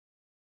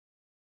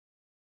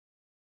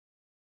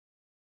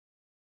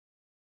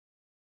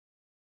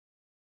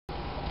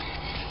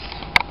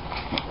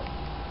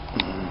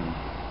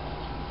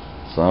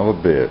son of a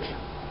bitch.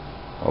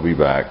 I'll be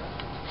back.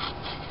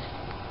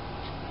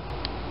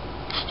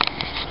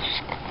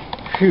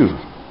 Phew.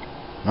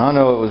 I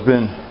know it's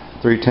been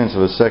 3/10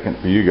 of a second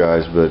for you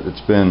guys, but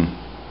it's been,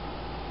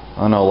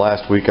 I know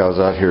last week I was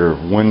out here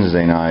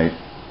Wednesday night,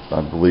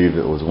 I believe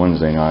it was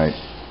Wednesday night,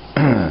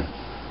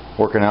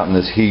 working out in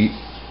this heat,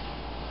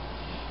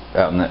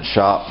 out in that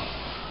shop.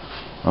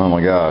 Oh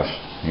my gosh,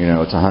 you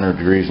know, it's 100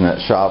 degrees in that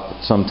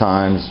shop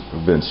sometimes.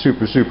 I've been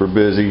super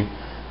busy,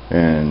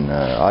 and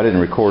I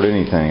didn't record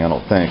anything, I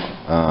don't think,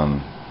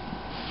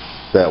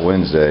 that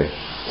Wednesday,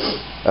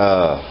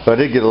 but I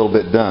did get a little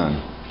bit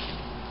done.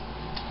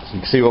 So you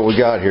can see what we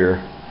got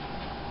here.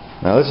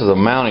 Now this is a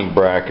mounting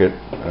bracket,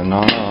 and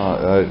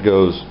it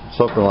goes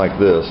something like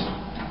this,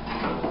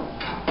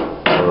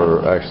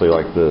 or actually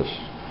like this.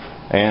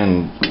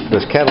 And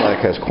this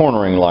Cadillac has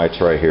cornering lights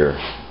right here,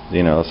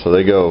 you know, so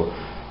they go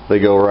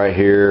right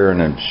here and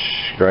then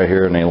right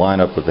here, and they line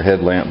up with the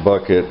headlamp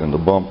bucket and the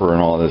bumper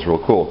and all this. Real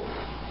cool.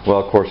 Well,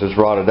 of course it's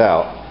rotted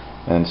out,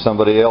 and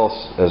somebody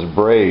else has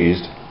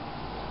brazed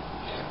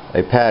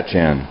a patch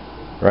in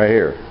right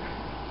here.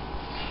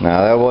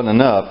 Now that wasn't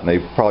enough, they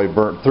probably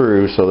burnt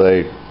through, so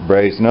they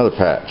brazed another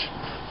patch.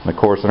 And of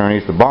course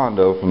underneath the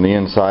Bondo, from the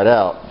inside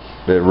out,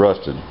 it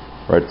rusted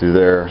right through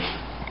there.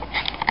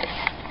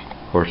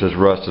 Of course it's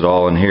rusted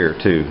all in here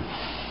too.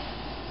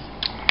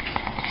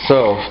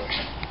 So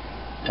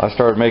I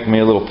started making me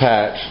a little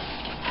patch.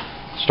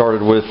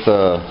 Started with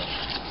a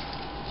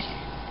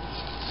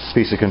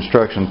piece of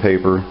construction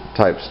paper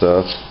type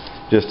stuff,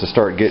 just to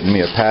start getting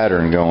me a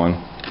pattern going.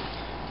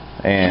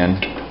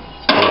 And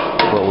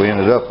what we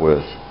ended up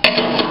with.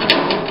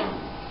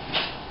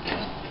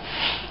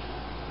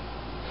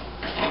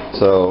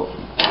 So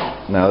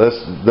now this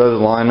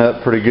does line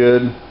up pretty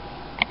good.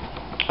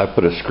 I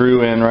put a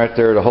screw in right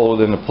there to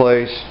hold it into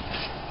place,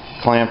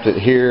 clamped it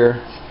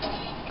here,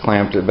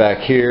 clamped it back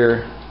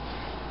here,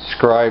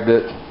 scribed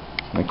it,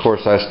 and of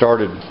course I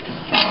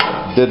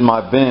did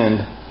my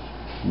bend,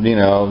 you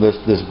know,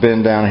 this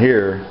bend down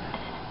here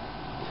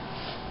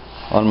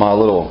on my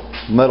little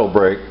metal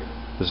brake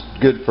is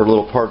good for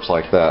little parts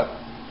like that.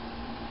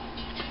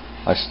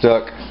 I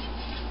stuck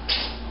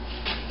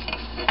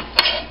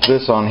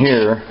this on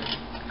here,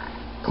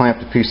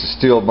 clamped a piece of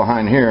steel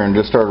behind here, and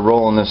just started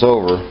rolling this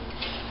over.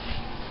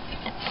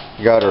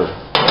 Got her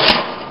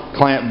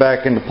clamped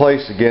back into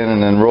place again,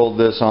 and then rolled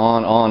this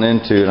on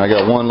into, and I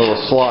got one little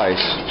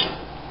slice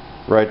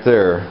right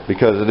there,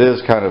 because it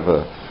is kind of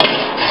a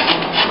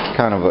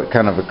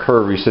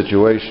curvy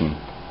situation.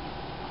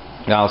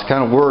 Now I was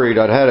kind of worried.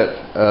 I'd had it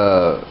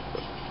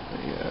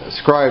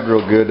scribed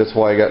real good. That's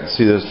why I got to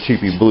see this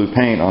cheapy blue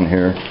paint on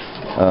here,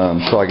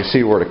 so I could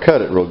see where to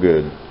cut it real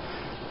good.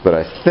 But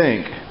I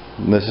think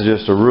this is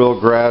just a real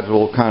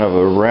gradual kind of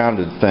a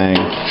rounded thing.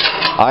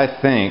 I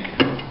think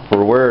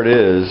for where it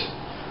is,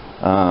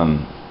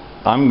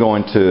 I'm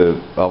going to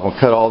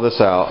cut all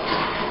this out,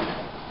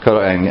 cut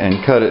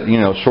it, you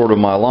know, short of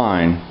my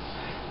line.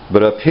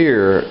 But up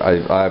here,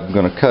 I'm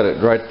going to cut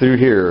it right through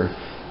here,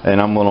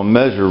 and I'm going to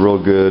measure real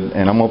good,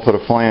 and I'm going to put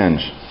a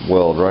flange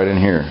weld right in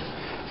here,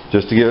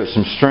 just to give it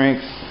some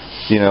strength.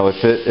 You know,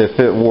 if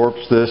it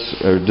warps this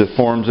or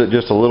deforms it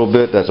just a little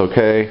bit, that's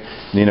okay.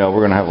 You know, we're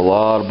going to have a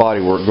lot of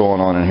body work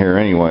going on in here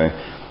anyway.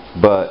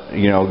 But,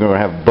 you know, we're going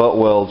to have butt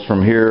welds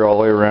from here all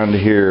the way around to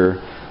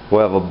here.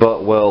 We'll have a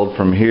butt weld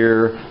from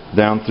here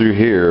down through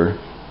here.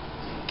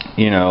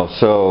 You know,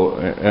 so,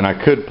 and I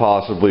could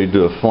possibly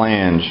do a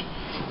flange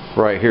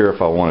right here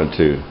if I wanted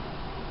to.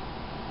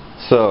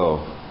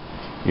 So,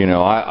 you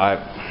know, I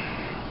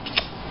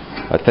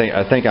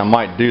think I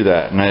might do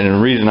that, and the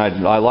reason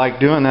I like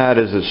doing that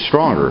is it's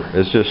stronger.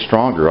 It's just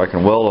stronger. I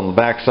can weld on the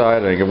back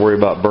side. I can worry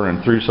about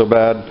burning through so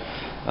bad.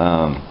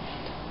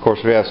 Of course,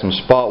 we have some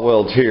spot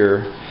welds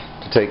here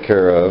to take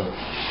care of.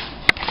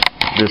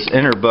 This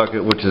inner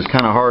bucket, which is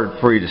kind of hard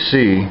for you to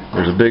see,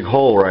 there's a big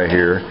hole right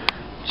here.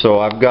 So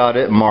I've got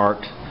it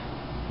marked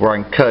where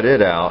I can cut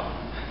it out.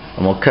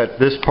 I'm going to cut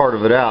this part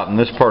of it out, and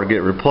this part will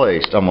get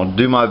replaced. I'm going to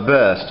do my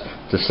best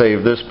to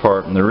save this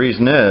part, and the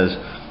reason is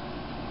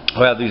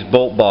I have these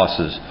bolt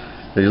bosses,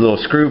 these little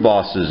screw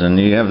bosses, and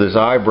you have this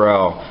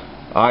eyebrow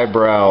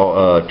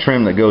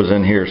trim that goes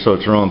in here, so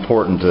it's real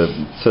important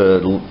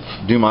to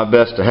do my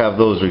best to have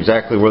those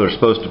exactly where they're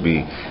supposed to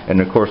be. And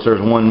of course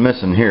there's one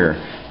missing here,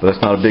 but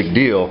that's not a big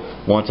deal.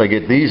 Once I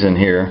get these in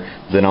here,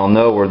 then I'll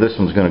know where this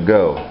one's going to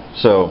go.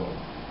 So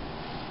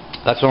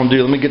that's what I'm going to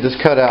do. Let me get this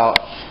cut out.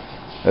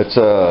 It's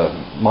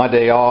my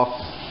day off.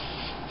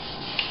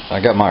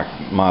 I got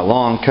my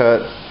lawn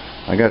cut.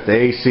 I got the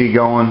AC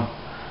going.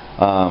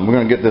 We're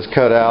going to get this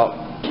cut out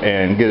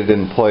and get it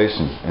in place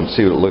and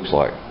see what it looks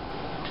like.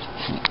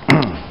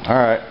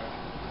 Alright,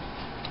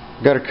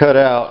 got her cut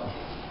out.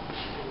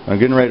 I'm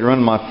getting ready to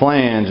run my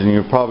flange, and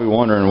you're probably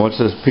wondering, what's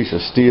this piece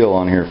of steel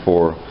on here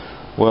for?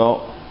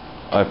 Well,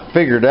 I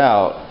figured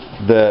out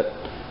that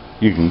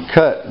you can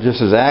cut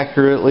just as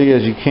accurately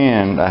as you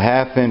can a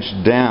 ½ inch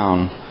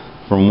down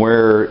from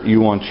where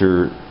you want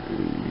your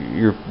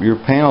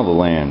panel to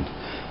land.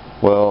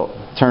 Well,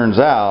 turns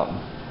out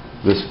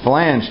this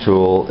flange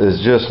tool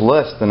is just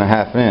less than a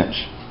 ½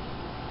 inch.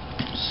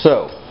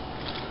 So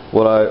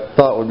what I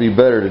thought would be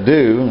better to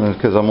do,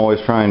 because I'm always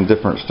trying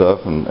different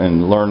stuff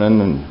and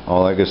learning and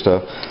all that good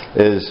stuff,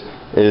 is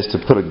to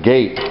put a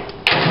gate,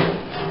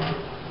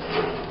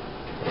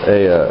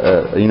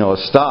 a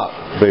stop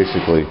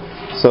basically,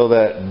 so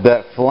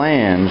that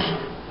flange,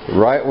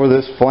 right where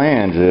this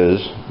flange is,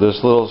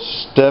 this little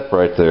step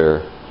right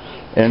there,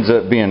 ends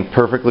up being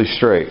perfectly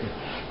straight.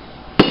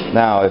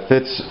 Now if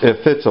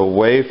it's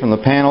away from the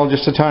panel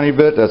just a tiny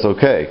bit, that's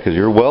okay, because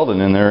you're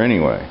welding in there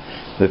anyway.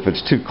 If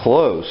it's too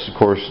close, of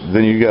course,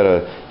 then you got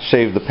to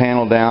shave the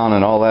panel down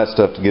and all that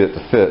stuff to get it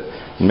to fit.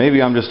 Maybe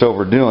I'm just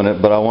overdoing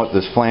it, but I want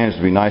this flange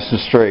to be nice and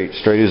straight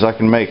as I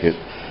can make it.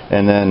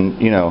 And then,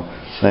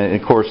 and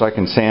of course I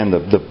can sand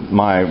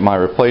my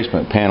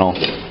replacement panel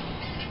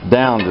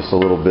down just a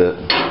little bit,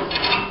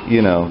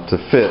 to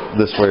fit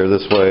this way or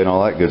this way and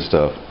all that good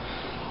stuff.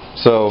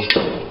 So,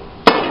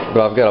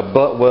 but I've got a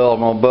butt weld.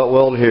 I'm going to butt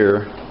weld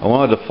here. I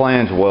wanted to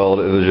flange weld.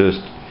 It was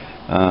just,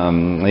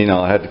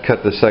 I had to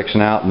cut this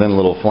section out and then a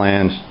little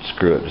flange.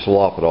 Screw it, just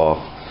lop it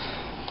off.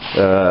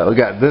 We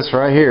got this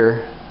right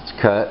here. It's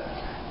cut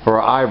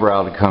for our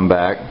eyebrow to come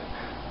back.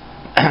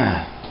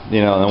 And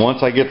then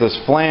once I get this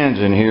flange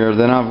in here,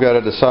 then I've got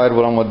to decide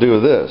what I'm going to do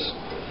with this.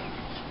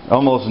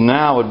 Almost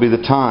now would be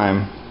the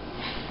time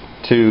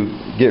to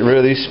get rid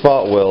of these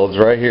spot welds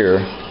right here.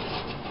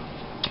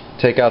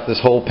 Take out this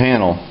whole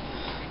panel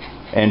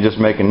and just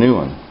make a new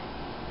one.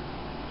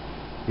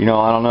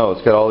 I don't know,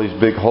 it's got all these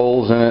big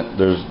holes in it.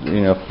 There's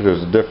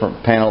a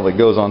different panel that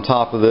goes on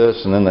top of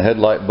this, and then the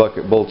headlight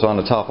bucket bolts on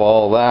the top of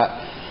all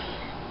that.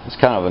 It's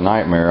kind of a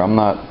nightmare. I don't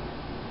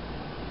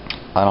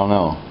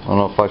know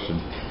if I should,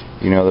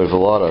 there's a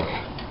lot of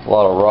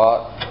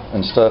rot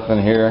and stuff in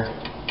here,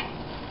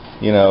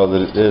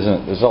 that it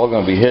isn't, it's all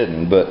going to be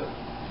hidden, but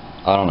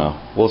I don't know.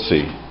 We'll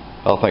see.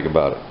 I'll think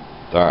about it.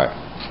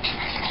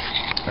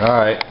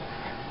 Alright.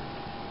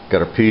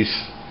 Got a piece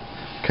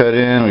cut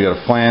in. We got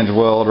a flange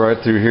weld right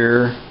through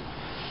here.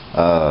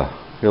 Got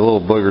a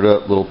little boogered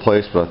up little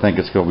place, but I think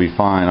it's going to be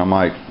fine. I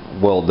might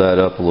weld that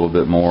up a little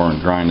bit more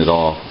and grind it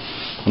off.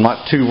 I'm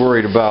not too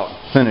worried about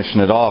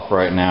finishing it off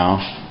right now,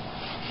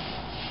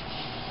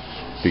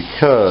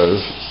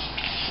 because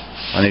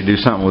I need to do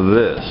something with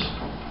this.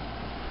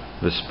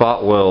 The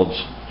spot welds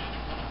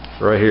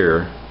right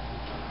here.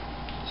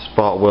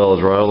 Spot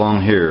welds right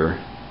along here.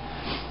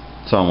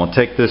 So I'm going to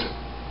take this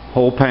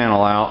whole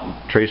panel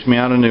out, trace me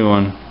out a new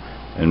one,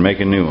 and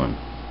make a new one.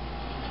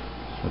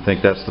 I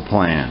think that's the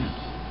plan.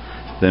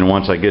 Then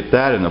once I get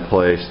that into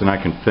place, then I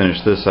can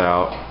finish this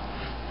out,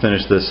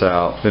 finish this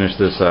out, finish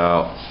this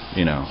out,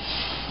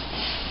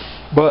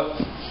 But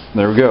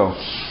there we go.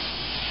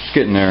 It's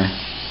getting there.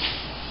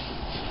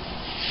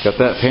 Got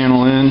that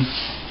panel in.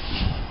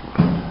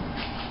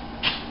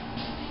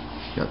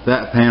 Got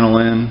that panel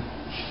in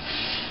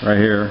right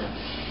here.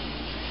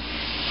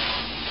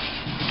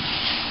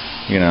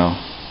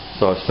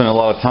 So I spent a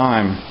lot of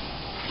time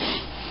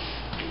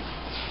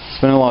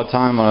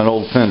on an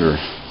old Fender.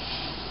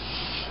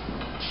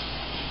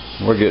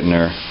 We're getting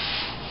there.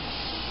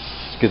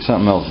 Let's get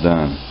something else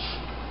done.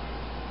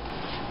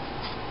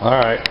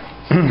 Alright,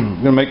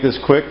 I'm going to make this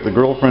quick. The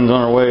girlfriend's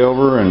on her way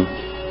over, and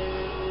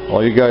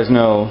all you guys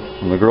know,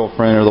 when the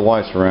girlfriend or the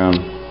wife's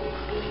around,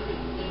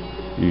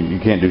 you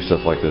can't do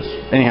stuff like this.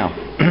 Anyhow,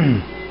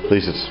 at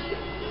least it's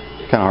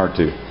kind of hard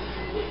to.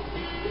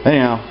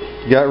 Anyhow,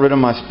 got rid of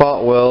my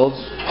spot welds.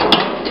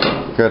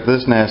 Got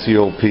this nasty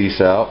old piece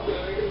out.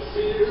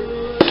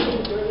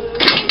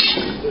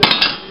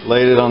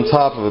 Laid it on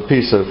top of a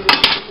piece of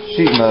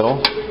sheet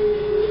metal.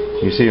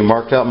 You see I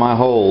marked out my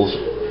holes.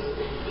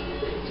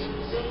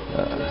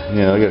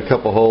 I got a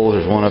couple holes.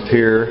 There's one up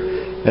here.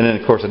 And then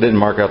of course I didn't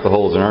mark out the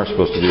holes that aren't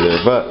supposed to be there.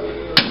 But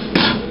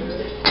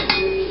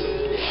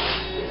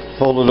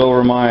folded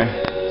over my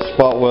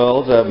spot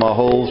welds. I have my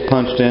holes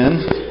punched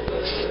in.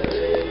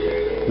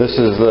 This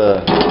is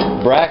the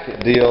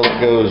bracket deal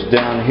that goes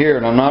down here,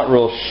 and I'm not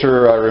real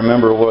sure I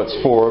remember what it's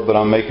for, but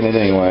I'm making it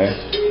anyway.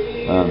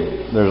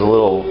 There's a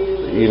little,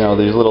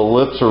 these little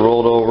lips are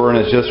rolled over,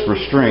 and it's just for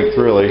strength,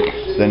 really.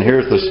 Then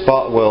here's the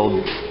spot weld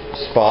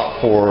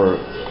spot for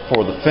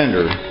the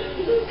fender,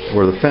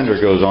 where the fender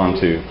goes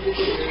onto.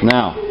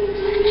 Now,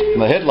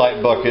 the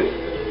headlight bucket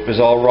is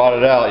all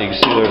rotted out. You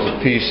can see there's a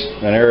piece,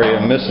 an area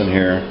missing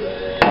here.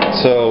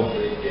 So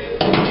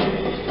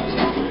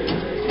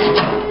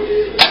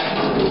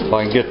if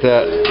I can get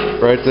that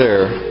right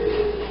there,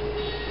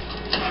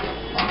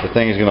 the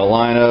thing is going to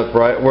line up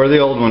right where the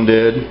old one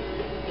did.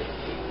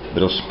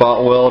 It'll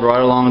spot weld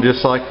right along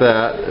just like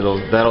that.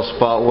 That'll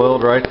spot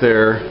weld right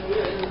there.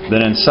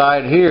 Then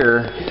inside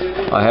here,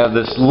 I have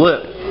this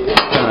lip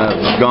kind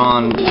of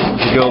gone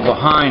to go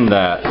behind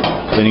that.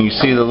 Then you can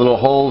see the little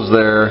holes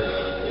there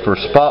for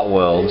spot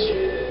welds.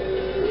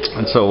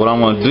 And so what I'm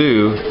going to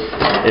do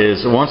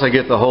is, once I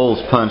get the holes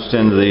punched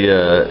into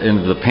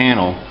the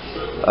panel,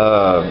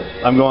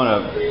 I'm going to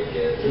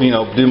you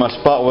know, do my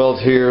spot welds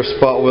here,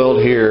 spot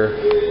weld here,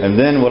 and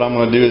then what I'm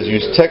going to do is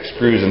use tech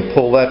screws and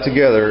pull that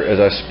together as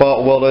I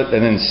spot weld it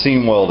and then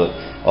seam weld it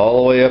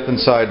all the way up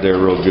inside there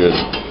real good.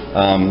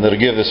 That'll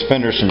give this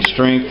fender some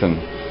strength, and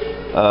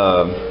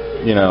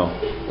you know,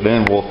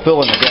 then we'll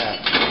fill in the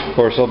gap. Of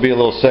course, there'll be a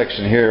little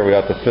section here we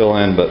have to fill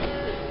in, but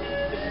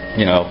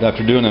you know,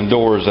 after doing them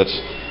doors, that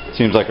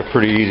seems like a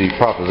pretty easy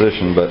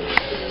proposition. But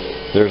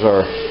there's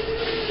our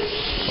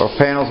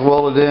panels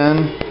welded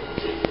in.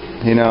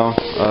 You know,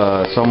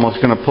 so I'm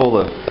almost going to pull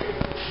the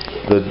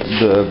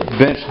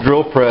bench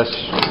drill press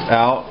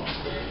out,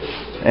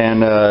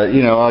 and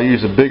you know, I'll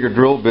use a bigger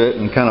drill bit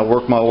and kind of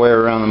work my way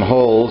around them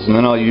holes, and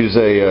then I'll use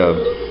a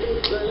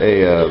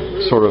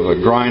sort of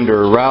a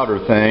grinder router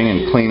thing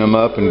and clean them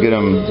up and get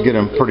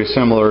them pretty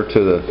similar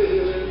to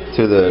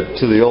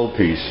the old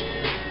piece.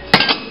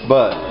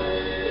 But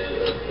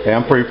hey,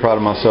 I'm pretty proud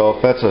of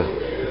myself. That's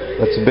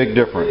a big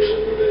difference,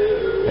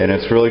 and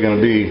it's really going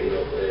to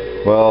be,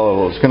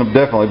 well, it's going to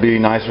definitely be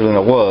nicer than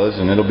it was,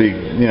 and it'll be,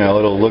 you know,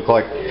 it'll look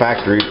like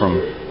factory from,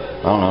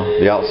 I don't know,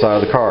 the outside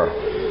of the car.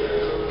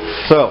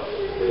 So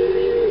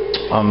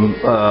I'm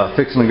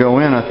fixing to go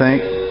in, I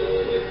think.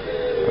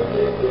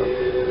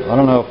 I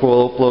don't know if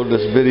we'll upload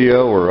this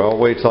video, or I'll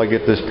wait till I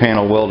get this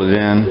panel welded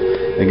in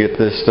and get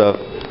this stuff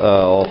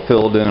all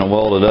filled in and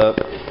welded up.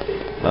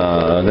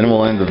 Then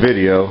we'll end the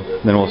video.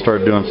 Then we'll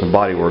start doing some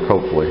body work,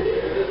 hopefully.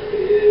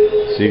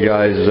 See you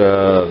guys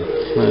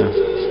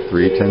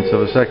 3/10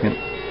 of a second.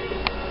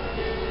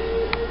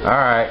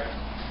 Alright,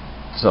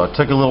 so I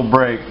took a little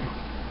break.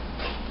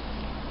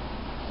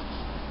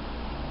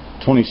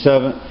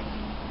 27th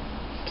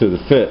to the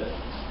 5th.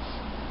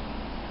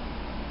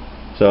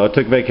 So I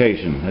took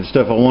vacation. That's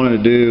stuff I wanted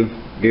to do.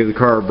 Gave the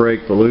car a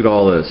break, but look at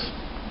all this.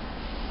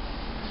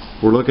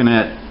 We're looking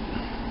at,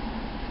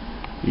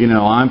 you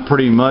know, I'm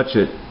pretty much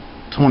at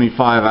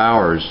 25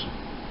 hours.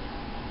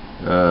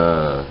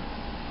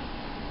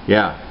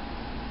 Yeah,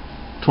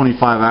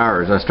 25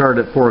 hours. I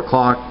started at 4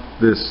 o'clock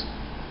this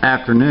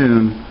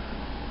afternoon.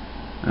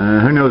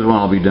 Who knows when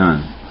I'll be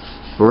done.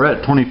 We're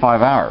at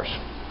 25 hours.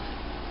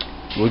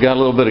 We got a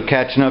little bit of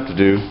catching up to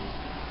do.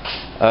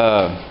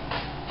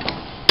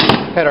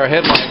 Had our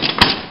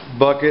headlight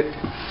bucket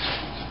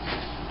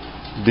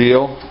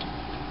deal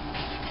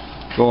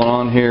going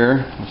on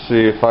here. Let's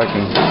see if I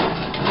can.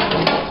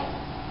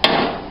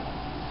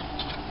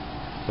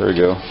 There we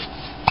go.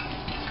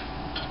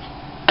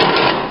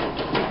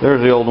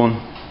 There's the old one.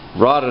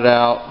 Rotted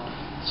out.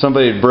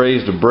 Somebody had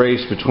brazed a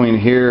brace between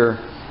here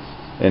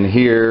and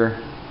here.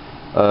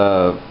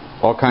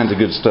 All kinds of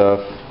good stuff.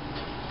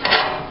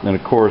 And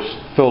of course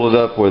filled it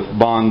up with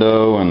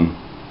Bondo, and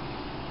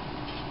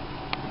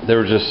they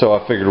were just, so I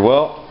figured,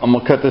 well, I'm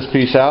going to cut this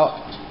piece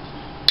out,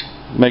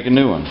 make a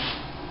new one.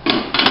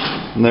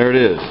 And there it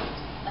is.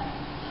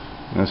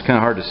 And it's kind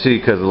of hard to see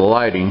because of the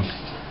lighting.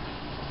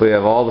 We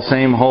have all the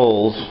same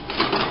holes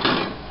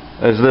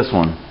as this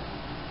one.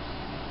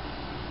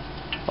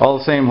 All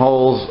the same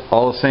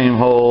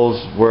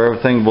holes, where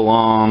everything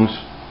belongs.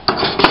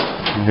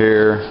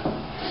 Here.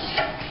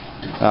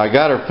 Now I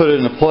got her put it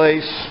into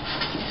place.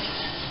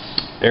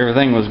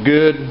 Everything was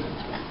good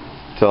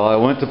till I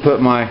went to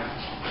put my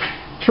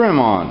trim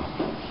on.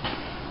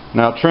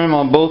 Now trim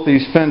on both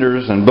these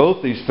fenders, and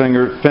both these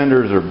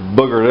fenders are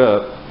boogered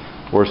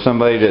up where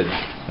somebody did.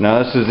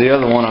 Now this is the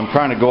other one I'm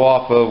trying to go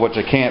off of, which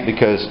I can't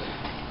because,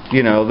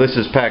 you know, this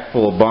is packed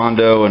full of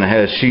Bondo and it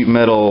has sheet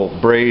metal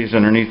brazed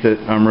underneath it,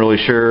 I'm really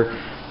sure.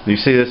 You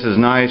see this is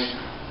nice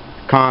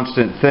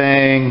constant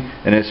thing,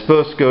 and it's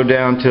supposed to go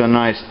down to a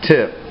nice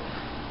tip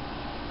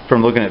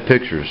from looking at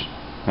pictures.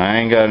 I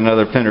ain't got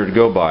another fender to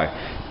go by.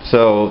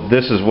 So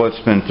this is what's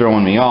been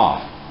throwing me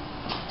off.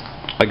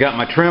 I got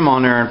my trim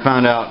on there and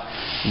found out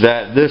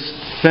that this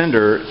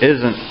fender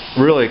isn't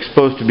really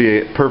supposed to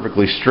be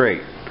perfectly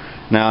straight.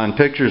 Now in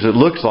pictures it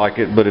looks like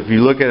it, but if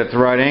you look at it at the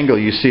right angle,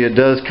 you see it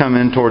does come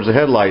in towards the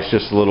headlights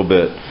just a little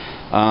bit,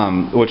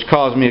 which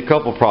caused me a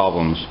couple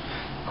problems.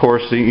 Of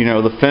course, you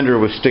know, the fender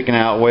was sticking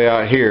out way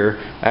out here,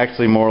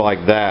 actually more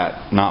like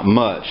that, not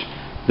much.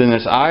 Then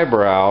this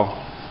eyebrow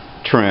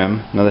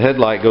trim, now the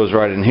headlight goes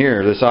right in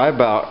here, this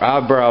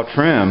eyebrow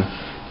trim,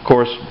 of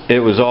course it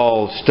was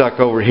all stuck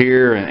over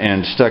here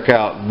and stuck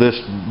out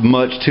this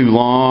much too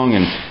long,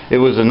 and it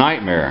was a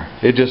nightmare.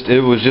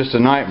 It was just a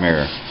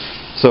nightmare.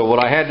 So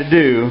what I had to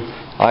do,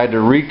 I had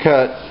to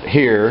recut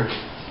here,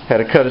 had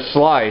to cut a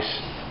slice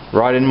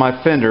right in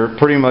my fender,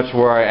 pretty much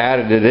where I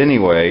added it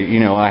anyway.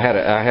 You know, I had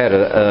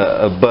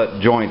a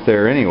butt joint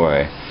there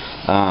anyway,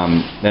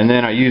 and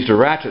then I used a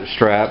ratchet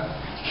strap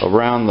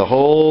around the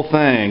whole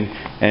thing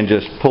and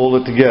just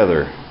pulled it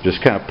together.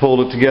 Just kind of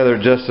pulled it together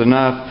just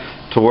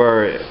enough to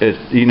where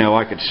it, you know,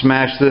 I could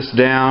smash this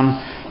down,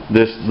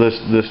 this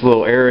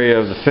little area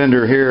of the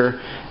fender here,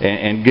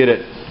 and get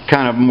it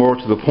kind of more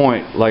to the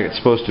point like it's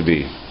supposed to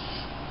be.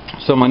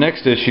 So my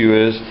next issue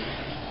is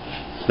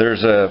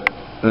there's a,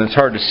 and it's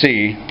hard to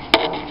see.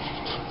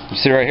 You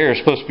see right here, there's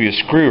supposed to be a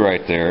screw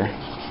right there.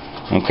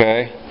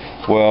 Okay.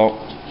 Well,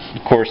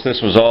 of course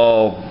this was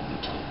all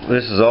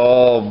this is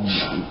all,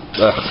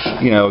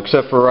 you know,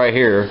 except for right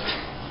here.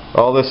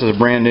 All this is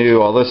brand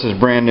new. All this is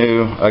brand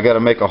new. I got to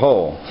make a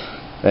hole.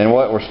 And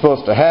what we're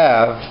supposed to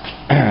have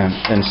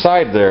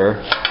inside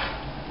there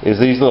is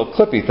these little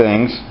clippy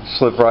things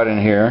slip right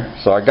in here.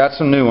 So I got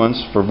some new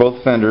ones for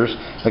both fenders.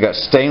 I got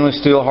stainless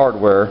steel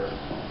hardware.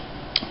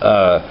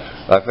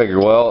 I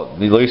figured, well, at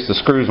least the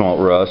screws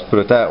won't rust, put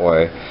it that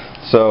way.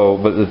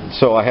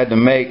 So I had to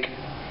make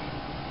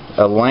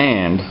a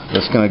land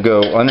that's going to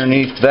go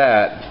underneath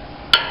that,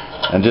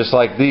 and just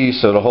like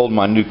these, so to hold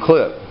my new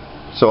clip.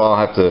 So I'll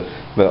have to,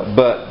 but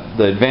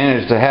the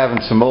advantage to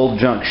having some old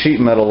junk sheet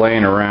metal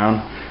laying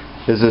around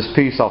is this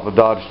piece off a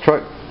Dodge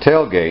truck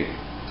tailgate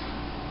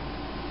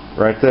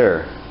right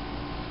there.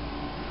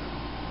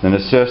 And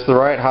it's just the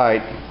right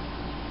height.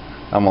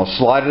 I'm going to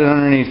slide it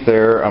underneath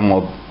there. I'm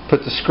going to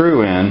put the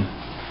screw in,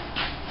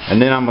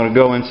 and then I'm going to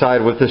go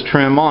inside with this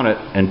trim on it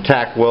and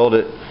tack weld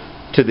it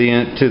to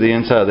the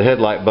inside of the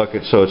headlight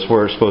bucket, so it's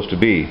where it's supposed to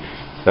be.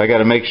 I got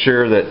to make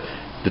sure that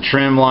the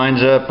trim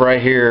lines up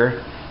right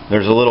here.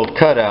 There's a little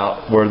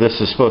cutout where this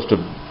is supposed to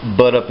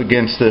butt up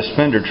against this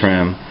fender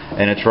trim,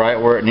 and it's right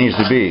where it needs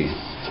to be.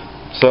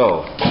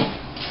 So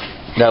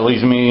that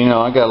leaves me, you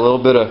know, I got a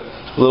little bit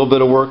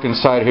of work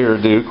inside here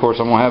to do. Of course,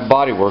 I'm going to have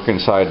body work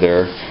inside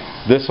there.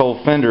 This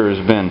whole fender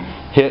has been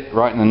hit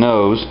right in the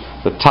nose.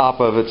 The top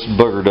of it's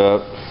boogered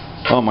up.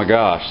 Oh my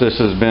gosh, this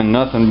has been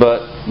nothing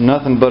but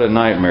a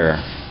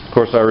nightmare. Of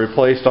course, I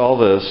replaced all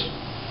this,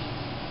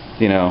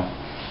 you know.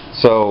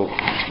 So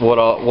what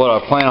I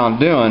plan on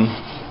doing,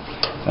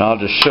 and I'll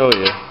just show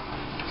you,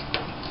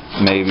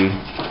 maybe.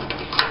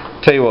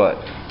 Tell you what,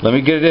 let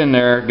me get it in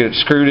there, get it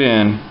screwed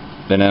in,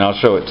 and then I'll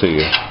show it to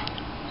you.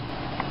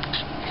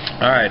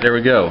 Alright, there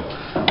we go.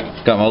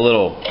 Got my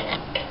little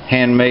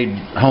handmade,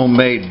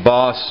 homemade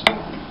Boss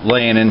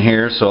laying in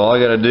here, so all I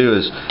got to do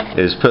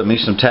is put me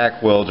some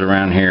tack welds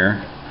around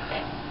here.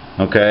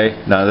 Okay,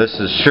 now this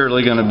is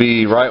surely going to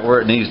be right where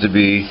it needs to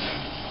be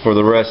for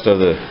the rest of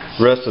the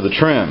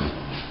trim.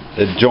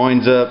 It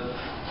joins up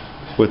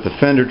with the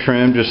fender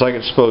trim just like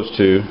it's supposed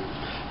to.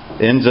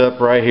 Ends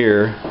up right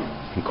here.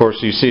 Of course,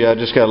 you see I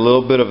just got a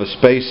little bit of a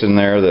space in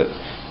there that,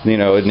 you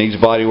know, it needs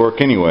body work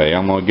anyway.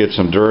 I'm going to get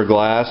some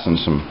Duraglass and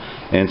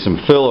some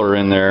filler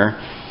in there,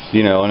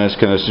 you know, and it's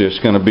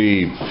just going to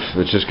be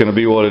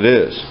what it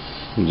is,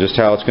 just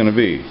how it's going to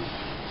be.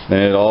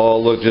 And it'll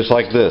all look just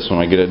like this when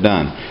I get it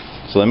done.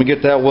 So let me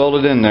get that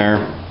welded in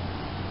there,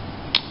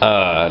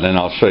 then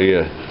I'll show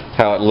you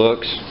how it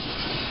looks.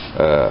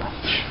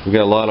 We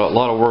got a lot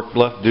of work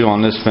left to do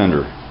on this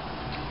fender.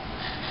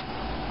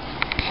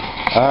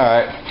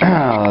 Alright,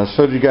 I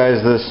showed you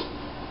guys this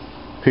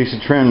piece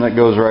of trim that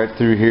goes right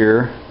through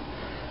here,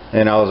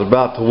 and I was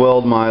about to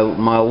weld my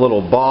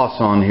little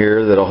Boss on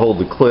here that'll hold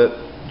the clip,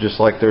 just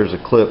like there's a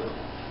clip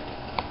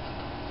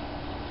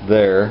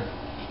there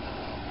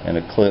and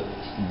a clip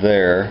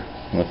there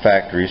from the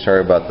factory.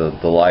 Sorry about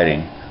the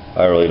lighting.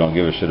 I really don't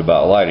give a shit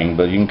about lighting,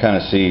 but you can kind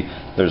of see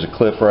there's a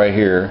clip right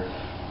here.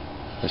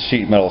 The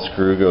sheet metal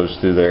screw goes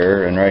through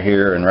there, and right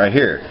here and right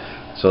here.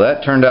 So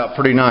that turned out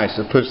pretty nice.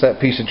 It puts that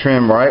piece of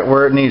trim right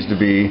where it needs to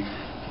be,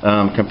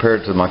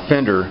 compared to my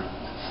fender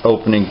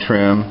opening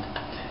trim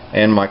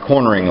and my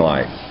cornering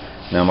light.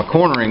 Now my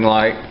cornering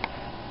light,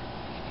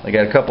 I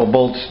got a couple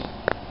bolt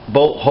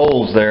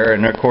holes there,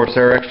 and of course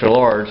they're extra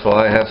large, so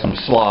I have some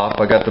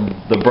slop. I got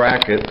the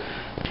bracket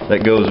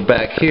that goes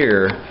back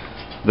here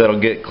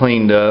that'll get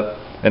cleaned up,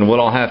 and what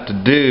I'll have to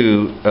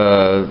do,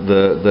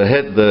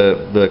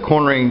 the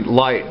cornering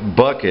light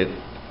bucket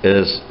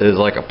is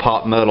like a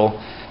pot metal,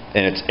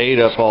 and it's ate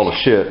up all the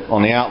shit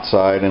on the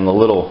outside, and the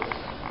little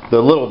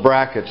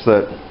brackets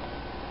that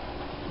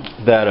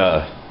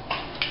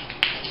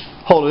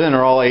hold it in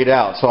are all ate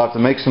out, so I'll have to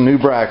make some new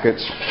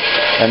brackets,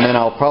 and then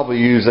I'll probably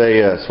use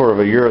a sort of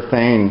a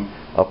urethane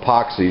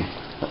epoxy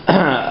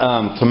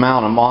to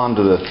mount them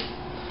onto the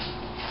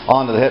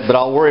head, but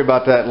I'll worry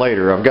about that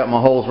later. I've got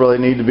my holes where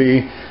they need to be,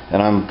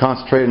 and I'm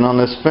concentrating on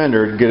this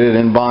fender to get it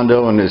in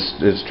Bondo, and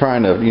it's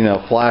trying to, you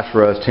know, flash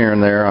rust here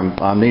and there.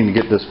 I'm needing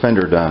to get this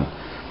fender done.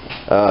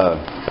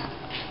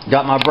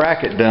 Got my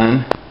bracket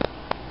done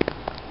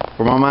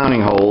for my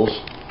mounting holes,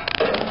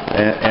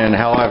 and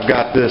how I've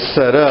got this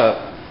set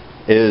up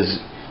is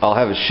I'll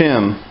have a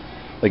shim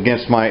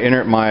against my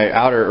inner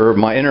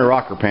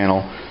rocker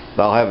panel.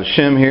 I'll have a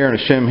shim here and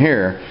a shim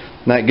here,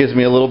 and that gives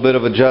me a little bit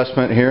of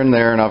adjustment here and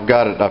there, and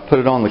I've put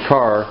it on the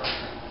car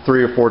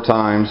 3 or 4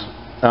 times,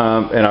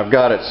 and I've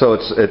got it so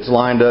it's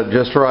lined up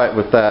just right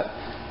with that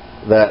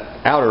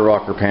outer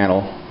rocker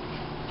panel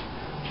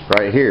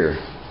right here.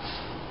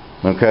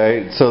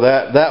 Okay, so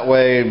that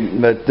way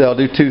they'll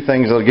do 2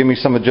 things. They'll give me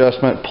some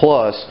adjustment,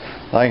 plus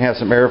I can have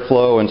some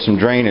airflow and some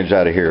drainage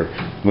out of here.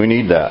 We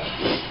need that.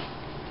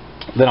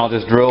 Then I'll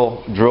just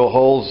drill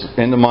holes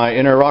into my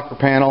inner rocker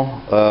panel.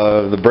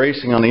 The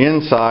bracing on the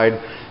inside,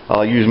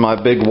 I'll use my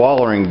big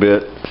wallering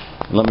bit.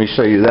 Let me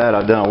show you that.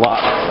 I've done a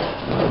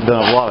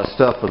lot of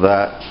stuff with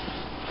that.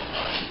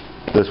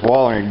 This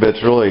wallering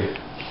bit's really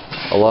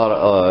a lot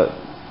of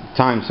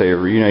time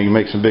saver. You know, you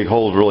make some big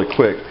holes really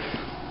quick.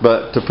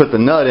 But to put the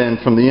nut in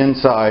from the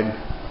inside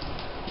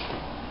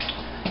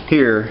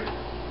here,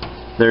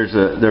 there's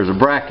a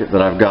bracket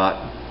that I've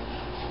got,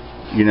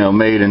 you know,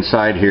 made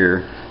inside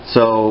here.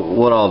 So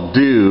what I'll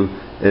do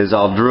is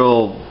I'll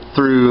drill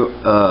through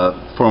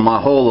for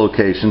my hole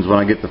locations when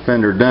I get the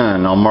fender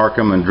done. I'll mark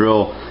them and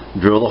drill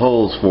the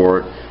holes for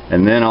it,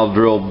 and then I'll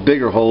drill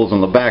bigger holes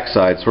on the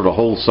backside, sort of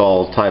hole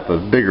saw type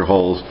of bigger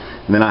holes.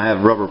 And then I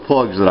have rubber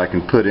plugs that I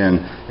can put in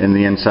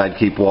the inside,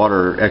 keep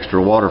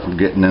extra water from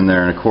getting in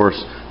there. And of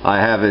course I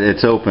have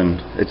it's open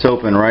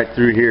right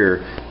through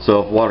here,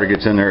 so if water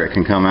gets in there it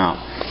can come out.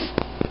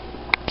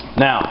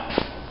 Now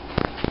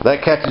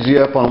that catches you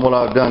up on what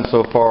I've done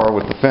so far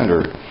with the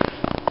fender.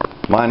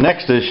 My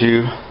next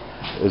issue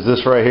is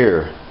this right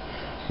here.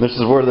 This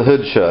is where the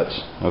hood shuts.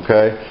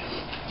 Okay,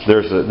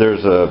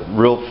 there's a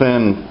real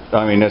thin,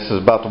 I mean, this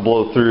is about to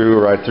blow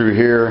through right through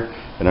here,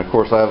 and of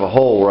course I have a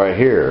hole right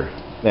here.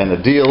 And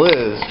the deal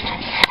is,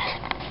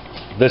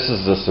 this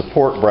is the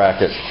support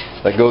bracket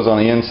that goes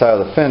on the inside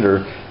of the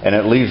fender, and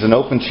it leaves an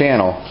open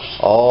channel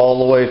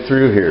all the way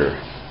through here.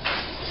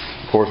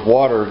 Of course,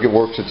 water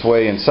works its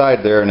way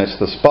inside there, and it's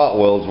the spot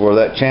welds where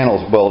that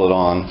channel's welded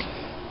on.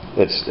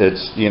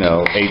 It's you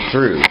know, ate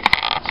through.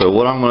 So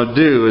what I'm going to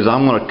do is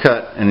I'm going to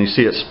cut, and you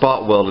see it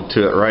spot welded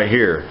to it right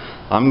here.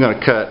 I'm going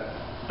to cut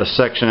a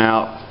section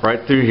out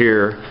right through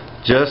here,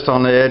 just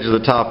on the edge of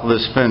the top of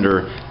this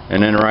fender,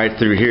 and then right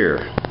through here.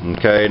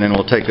 Okay, and then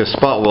we'll take this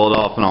spot weld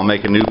off and I'll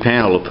make a new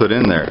panel to put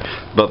in there.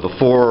 But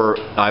before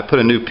I put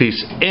a new piece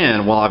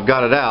in, while I've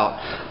got it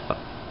out,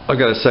 I've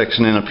got a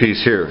section in a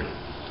piece here.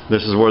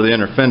 This is where the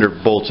inner fender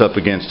bolts up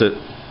against it,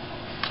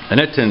 and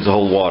it tends to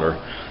hold water.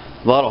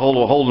 A lot of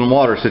holding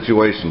water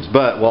situations.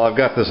 But while I've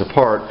got this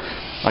apart,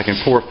 I can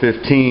pour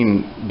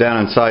 15 down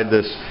inside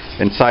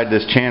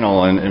this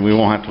channel, and we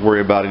won't have to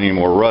worry about any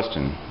more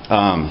rusting.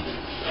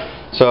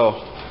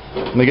 So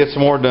let me get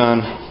some more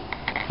done.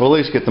 We'll at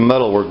least get the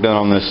metal work done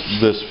on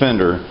this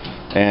fender,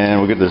 and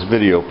we'll get this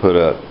video put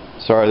up.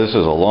 Sorry, this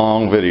is a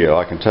long video,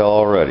 I can tell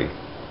already.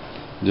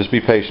 Just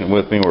be patient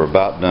with me, we're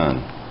about done.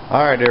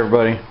 Alright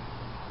everybody,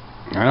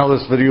 I know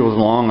this video was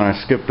long and I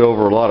skipped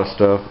over a lot of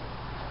stuff.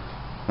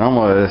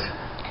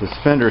 This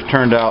fender's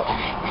turned out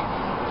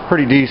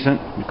pretty decent.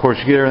 Of course,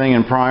 you get everything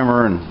in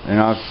primer, and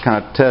I've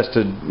kind of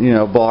tested, you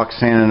know, block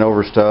sanding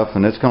over stuff,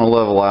 and it's going to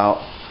level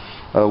out.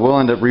 We'll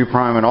end up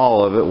repriming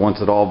all of it once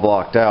it all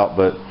blocked out,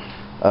 but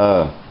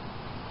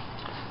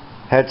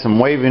had some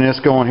waviness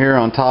going here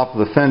on top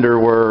of the fender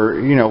where,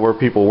 you know, where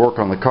people work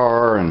on the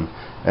car and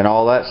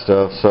all that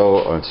stuff. So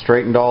I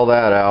straightened all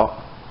that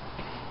out.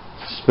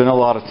 Spent a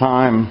lot of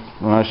time,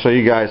 when I show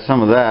you guys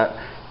some of that,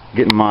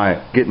 getting my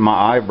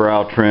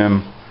eyebrow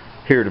trim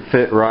here to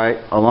fit right,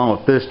 along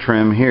with this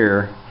trim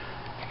here.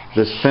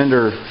 This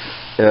fender,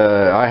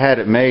 I had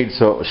it made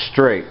so it was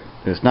straight.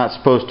 It's not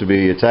supposed to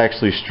be. It's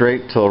actually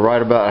straight till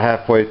right about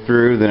halfway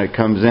through, then it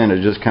comes in.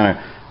 It just kind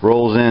of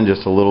rolls in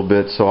just a little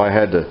bit, so I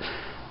had to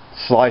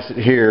slice it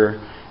here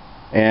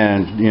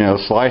and, you know,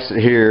 slice it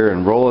here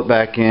and roll it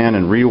back in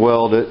and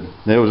re-weld it.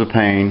 It was a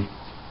pain.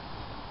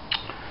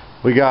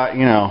 We got,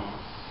 you know,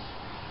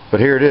 but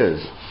here it is.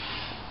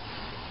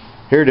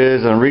 Here it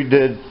is. I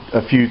redid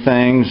a few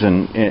things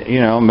and,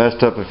 you know,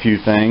 messed up a few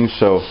things.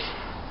 So,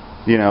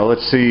 you know,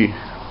 let's see.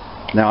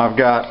 Now I've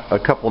got a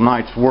couple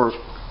nights work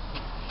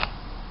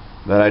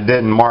that I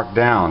didn't mark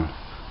down,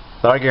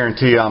 but I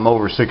guarantee you I'm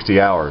over 60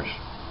 hours.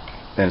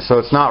 And so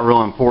it's not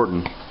real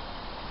important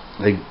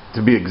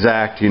to be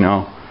exact, you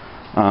know,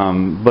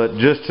 but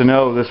just to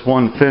know this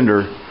one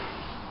fender,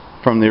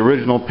 from the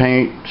original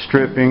paint,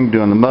 stripping,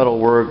 doing the metal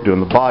work, doing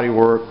the body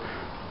work,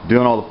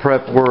 doing all the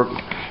prep work,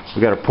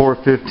 we got a pour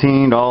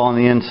 15 all on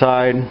the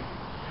inside.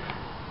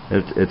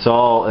 It's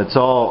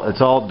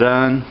all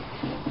done.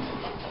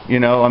 You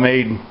know, I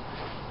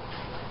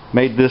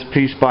made this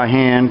piece by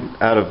hand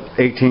out of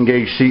 18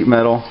 gauge sheet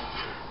metal.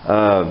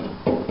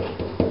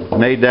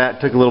 Made that,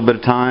 took a little bit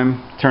of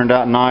time, turned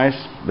out nice,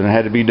 but it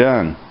had to be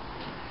done.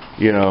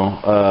 You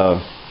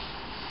know,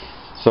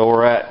 so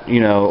we're at, you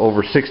know,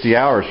 over 60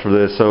 hours for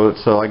this.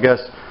 So I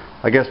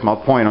guess my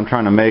point I'm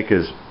trying to make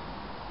is,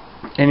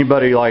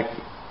 anybody like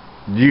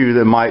you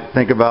that might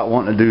think about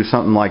wanting to do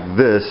something like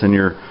this in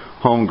your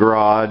home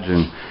garage,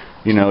 and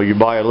you know, you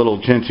buy a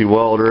little chintzy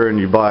welder and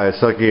you buy a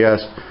sucky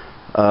ass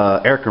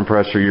air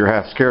compressor you're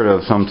half scared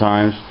of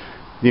sometimes,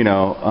 you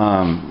know,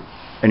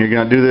 and you're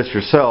going to do this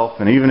yourself,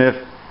 and even if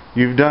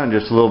you've done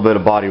just a little bit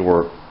of body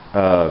work,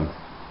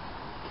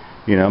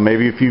 you know,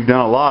 maybe if you've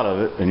done a lot of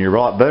it and you're a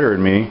lot better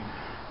than me,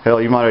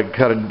 hell, you might have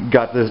kind of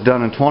got this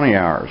done in 20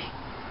 hours.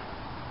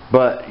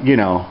 But, you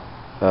know,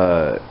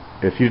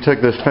 if you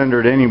took this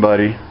fender to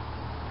anybody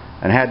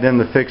and had them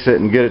to fix it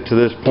and get it to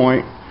this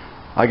point,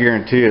 I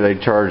guarantee you they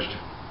charged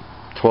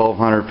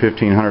 $1,200,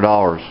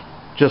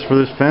 $1,500 just for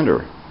this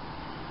fender.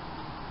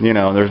 You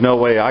know, there's no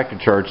way I could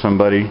charge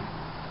somebody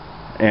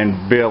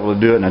and be able to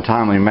do it in a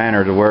timely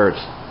manner to where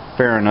it's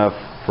fair enough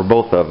for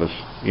both of us,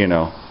 you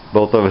know,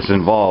 both of us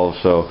involved.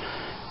 So,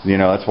 you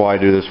know, that's why I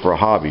do this for a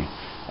hobby.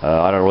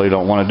 I really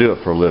don't want to do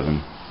it for a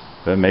living,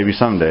 but maybe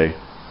someday.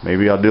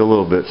 Maybe I'll do a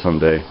little bit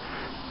someday.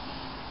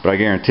 but I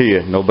guarantee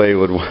you nobody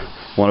would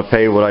want to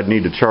pay what I'd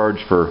need to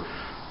charge for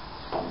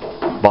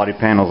body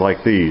panels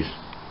like these.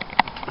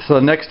 So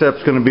the next step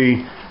is going to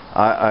be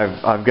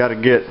I've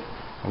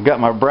got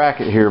my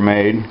bracket here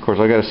made. Of course,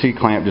 I got a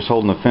C-clamp just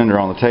holding the fender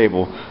on the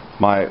table.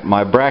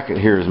 My bracket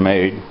here is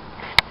made,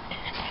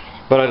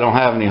 but I don't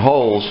have any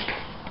holes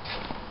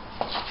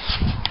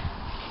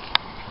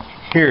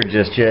here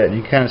just yet.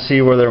 You kind of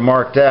see where they're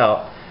marked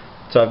out.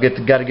 So I've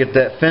got to get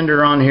that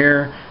fender on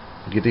here,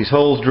 get these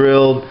holes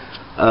drilled.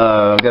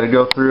 I've got to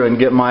go through and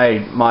get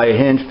my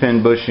hinge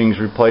pin bushings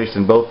replaced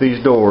in both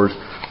these doors.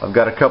 I've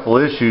got a couple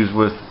issues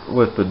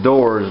with the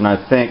doors, and I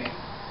think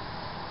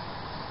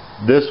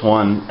this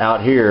one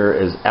out here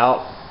is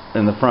out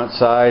in the front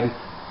side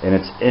and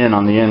it's in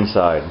on the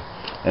inside,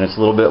 and it's a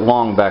little bit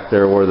long back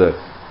there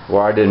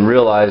where I didn't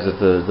realize that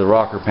the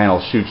rocker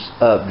panel shoots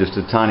up just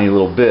a tiny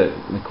little bit.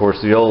 And of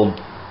course, the old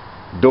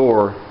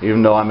door,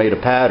 even though I made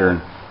a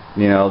pattern,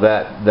 you know,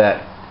 that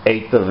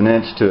 1/8 of an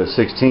inch to a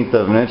 1/16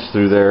 of an inch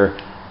through there,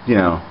 you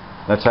know,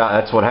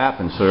 that's what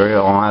happens. So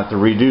I'll have to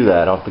redo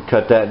that. I'll have to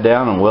cut that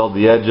down and weld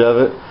the edge of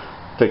it,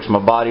 fix my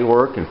body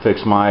work, and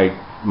fix my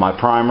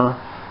primer.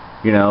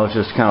 You know, it's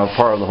just kind of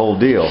part of the whole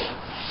deal.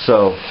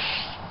 So,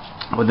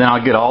 but then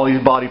I'll get all these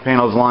body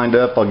panels lined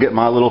up. I'll get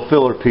my little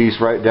filler piece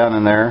right down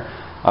in there.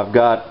 I've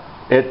got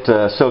it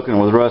soaking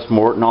with rust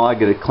mort and all. I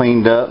get it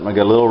cleaned up. I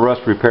got a little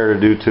rust repair to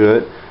do to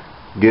it.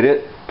 Get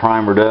it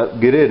primered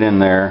up. Get it in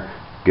there.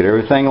 Get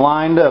everything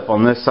lined up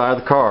on this side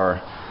of the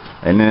car.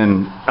 And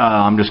then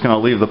I'm just going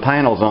to leave the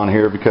panels on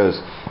here because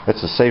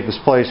it's the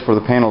safest place for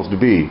the panels to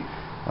be.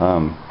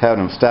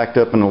 Having them stacked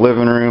up in the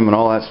living room and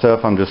all that stuff,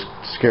 I'm just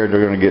scared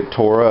they're going to get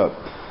tore up.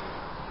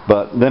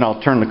 But then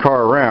I'll turn the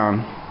car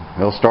around.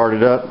 They'll start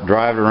it up,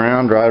 drive it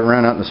around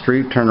out in the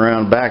street, turn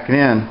around, back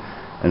in,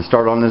 and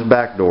start on this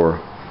back door.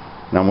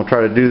 Now I'm going to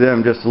try to do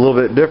them just a little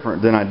bit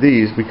different than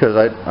these because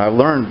I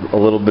learned a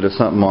little bit of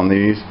something on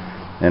these,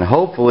 and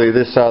hopefully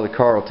this side of the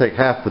car will take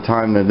half the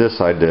time than this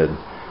side did.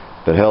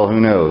 But hell, who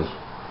knows?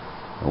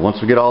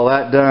 Once we get all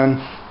that done,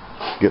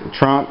 get the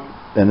trunk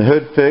and the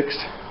hood fixed,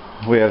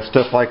 we have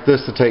stuff like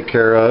this to take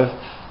care of,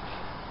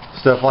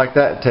 stuff like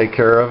that to take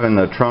care of in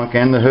the trunk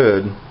and the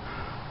hood,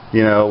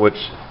 you know, which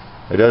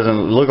it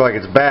doesn't look like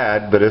it's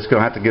bad, but it's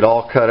going to have to get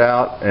all cut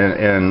out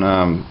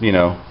and you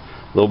know,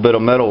 a little bit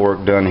of metal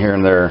work done here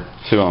and there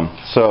to them.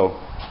 So,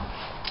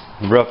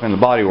 roughing the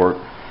body work.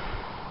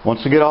 Once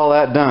we get all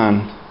that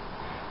done,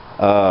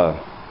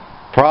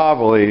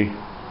 probably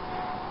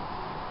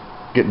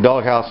get the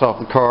doghouse off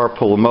the car,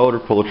 pull the motor,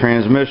 pull the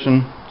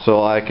transmission,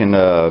 so I can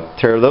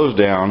tear those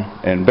down,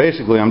 and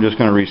basically I'm just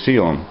going to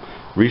reseal them.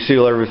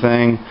 Reseal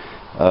everything,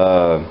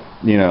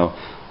 you know,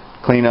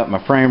 clean up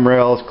my frame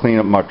rails, clean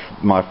up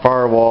my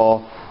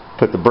firewall,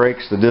 put the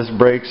brakes, the disc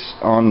brakes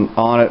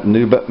on it,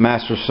 new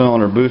master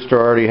cylinder booster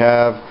I already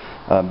have,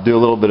 do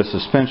a little bit of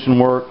suspension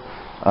work,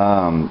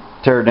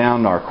 tear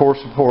down our core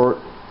support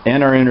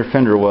and our inner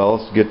fender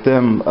wells, get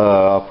them,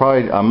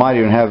 I might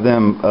even have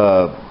them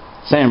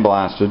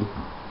sandblasted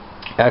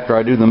after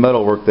I do the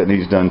metal work that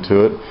needs done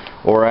to it,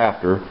 or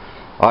after,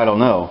 I don't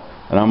know.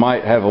 And I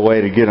might have a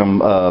way to get them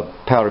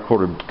powder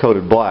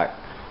coated black,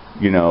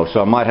 you know, so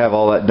I might have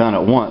all that done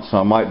at once. So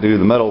I might do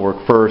the metal work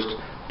first,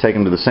 take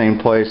them to the same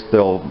place,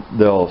 they'll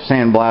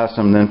sandblast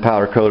them, then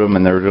powder coat them,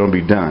 and they're going to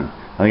be done.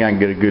 I think I can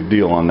get a good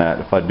deal on that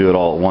if I do it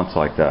all at once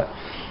like that.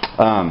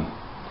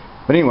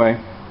 But anyway,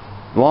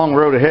 long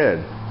road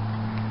ahead.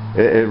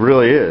 It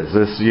really is.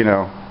 This, you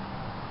know,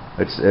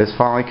 it's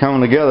finally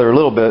coming together a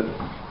little bit.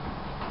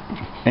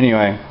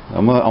 Anyway,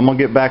 I'm gonna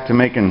get back to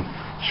making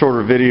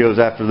shorter videos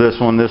after this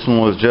one. This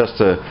one was just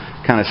to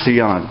kind of see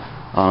on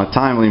a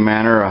timely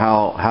manner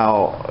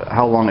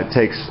how long it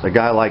takes a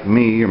guy like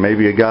me, or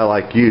maybe a guy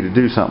like you, to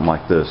do something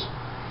like this.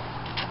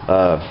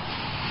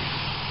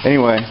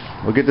 Anyway,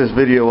 we'll get this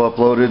video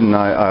uploaded, and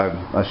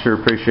I sure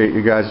appreciate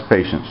you guys'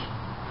 patience.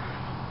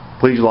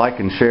 Please like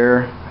and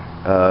share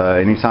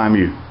anytime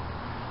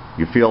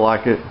you feel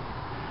like it.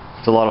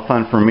 It's a lot of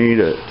fun for me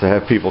to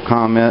have people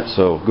comment,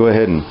 so go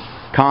ahead and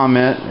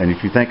comment, and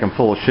if you think I'm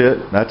full of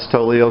shit, that's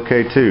totally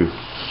okay too.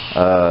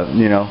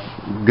 You know,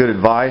 good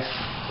advice,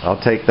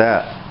 I'll take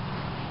that.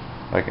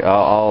 Like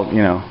I'll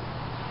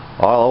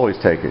always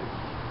take it.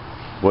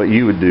 What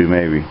you would do,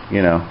 maybe,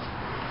 you know.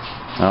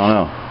 I don't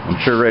know. I'm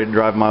sure ready to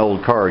drive my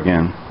old car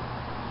again.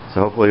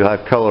 So hopefully you'll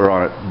have color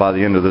on it by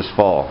the end of this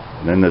fall.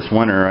 And then this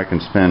winter I can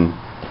spend,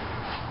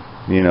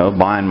 you know,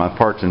 buying my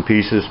parts and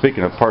pieces.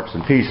 Speaking of parts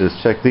and pieces,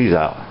 check these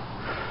out.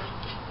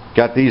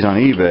 Got these on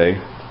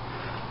eBay.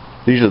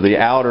 These are the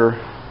outer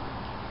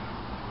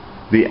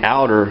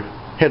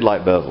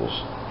headlight bezels.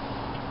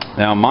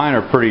 Now mine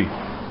are pretty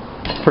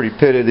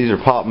pitted. These are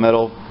pop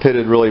metal,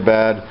 pitted really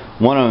bad.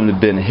 One of them had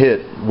been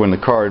hit when the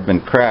car had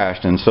been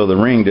crashed, and so the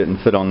ring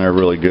didn't fit on there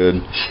really good.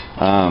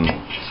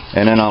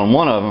 And then on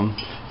one of them,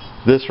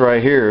 this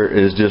right here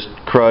is just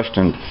crushed,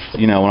 and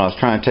you know, when I was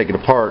trying to take it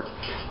apart,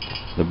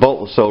 the bolt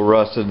was so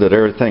rusted that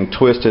everything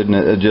twisted and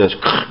it just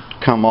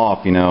come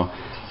off, you know.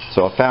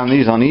 So I found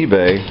these on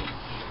eBay.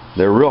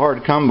 They're real hard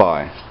to come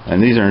by,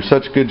 and these are in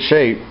such good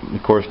shape.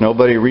 Of course,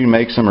 nobody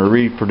remakes them or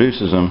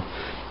reproduces them,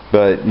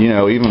 but you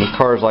know, even with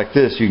cars like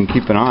this, you can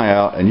keep an eye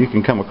out and you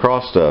can come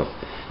across stuff.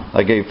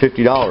 I gave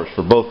 $50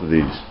 for both of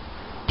these.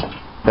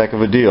 Heck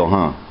of a deal,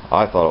 huh?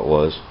 I thought it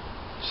was.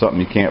 Something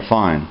you can't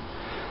find.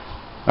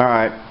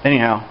 Alright,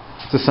 anyhow,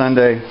 it's a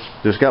Sunday.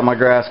 Just got my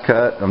grass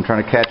cut. I'm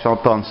trying to catch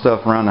up on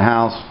stuff around the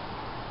house.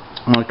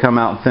 I'm going to come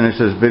out and finish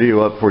this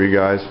video up for you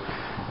guys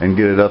and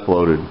get it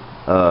uploaded.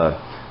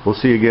 We'll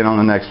see you again on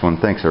the next one.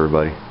 Thanks,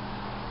 everybody.